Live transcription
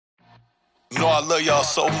You know I love y'all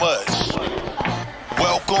so much.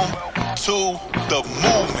 Welcome to the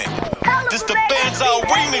movement. This the Banzai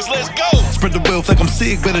remix, let's go! Spread the wealth like I'm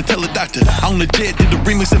sick, better tell a doctor. I on the jet, did the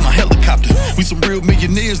remix in my helicopter. We some real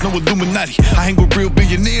millionaires, no Illuminati. I hang with real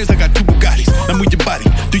billionaires, I got 2 Bugattis. Now move your body,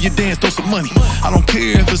 do your dance, throw some money. I don't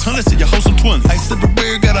care if it's hundreds, say you hold some 20. Ice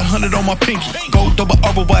everywhere, got 100 on my pinky. Gold double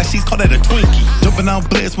ROI, she's call that a Twinkie. Jumping out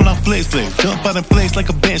blast when I flex. Jump out and flex like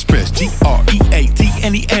a bench press. GREATNESS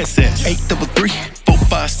 833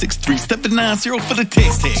 4563 790 for the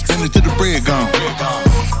text. Spin it to the bread gone.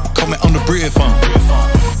 Call me on the bread phone.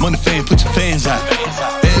 Money fan, put your fans out.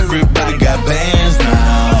 Everybody got bands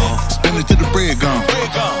now. Spin it to the bread gone.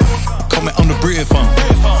 Call me on the bread phone.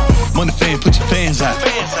 Money fan, put your fans out.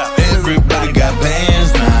 Everybody got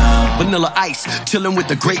bands now. Vanilla ice, chillin' with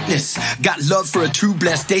the greatness. Got love for a true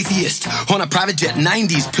blessed atheist. On a private jet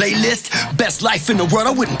 90s playlist. Best life in the world,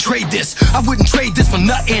 I wouldn't trade this. I wouldn't trade this for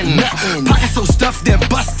nothing. Pockets so stuffed, they're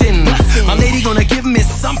bustin'. My lady gonna give me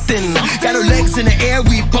something. Got her legs in the air,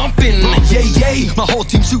 we bumpin'. Yeah, yeah. My whole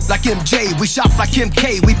team shoot like MJ. We shop like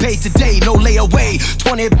MK. We paid today, no layaway.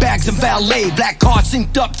 20 bags and valet. Black card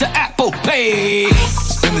synced up to Apple Pay.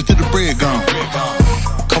 Spin it to the bread gone.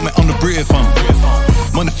 Call me on the bread phone.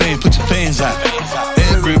 Money fan, put your fans out.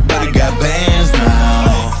 Everybody got bands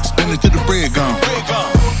now. Spin it to the bread gone.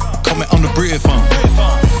 Call me on the bread phone.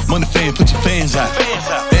 Money fan, put your fans out.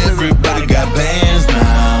 Everybody got bands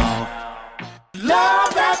now.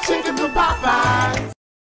 Love that chicken from Popeyes.